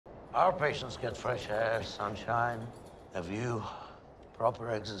Our patients get fresh air, sunshine, a view,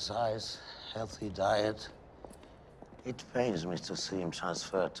 proper exercise, healthy diet. It pains me to see him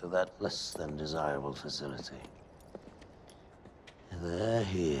transferred to that less than desirable facility. There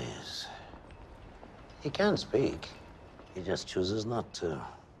he is. He can speak. He just chooses not to.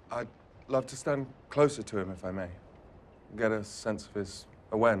 I'd love to stand closer to him, if I may. Get a sense of his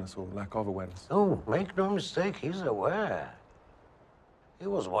awareness or lack of awareness. Oh, make no mistake, he's aware. He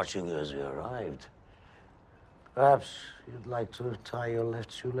was watching you as you arrived. Perhaps you'd like to tie your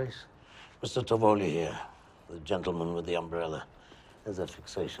left shoelace? Mr. Tovoli here, the gentleman with the umbrella. There's a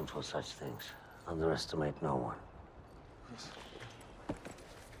fixation for such things. Underestimate no one. Yes.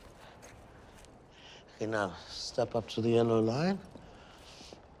 Okay, now, step up to the yellow line.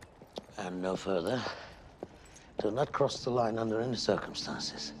 And no further. Do not cross the line under any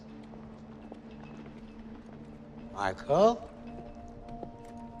circumstances. Michael?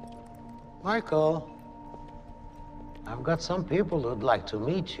 Michael? I've got some people who'd like to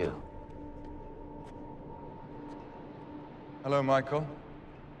meet you. Hello, Michael.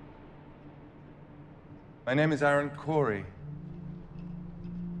 My name is Aaron Corey.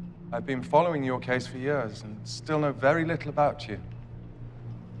 I've been following your case for years and still know very little about you.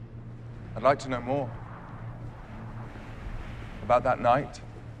 I'd like to know more. About that night.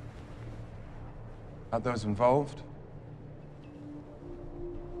 About those involved.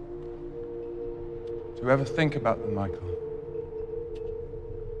 Do you ever think about them, Michael?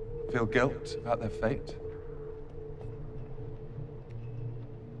 Feel guilt about their fate?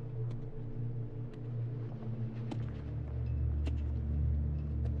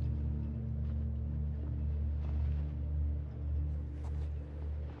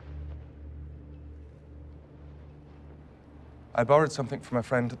 I borrowed something from a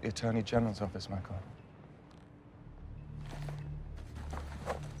friend at the Attorney General's office, Michael.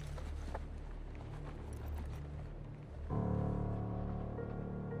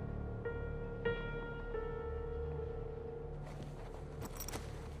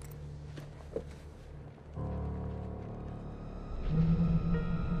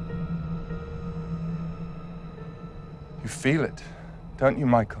 You feel it, don't you,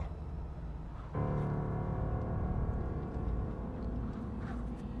 Michael?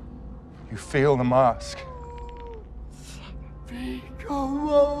 You feel the mask.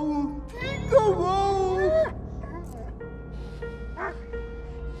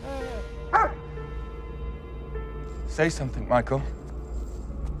 Say something, Michael.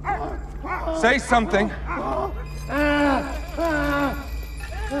 Say something. You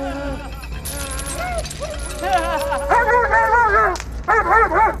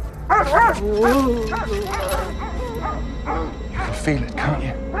can feel it, can't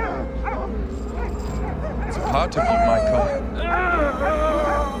you? It's a part of you, Michael.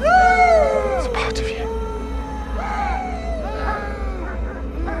 It's a part of you.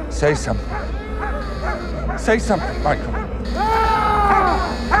 Say something. Say something, Michael.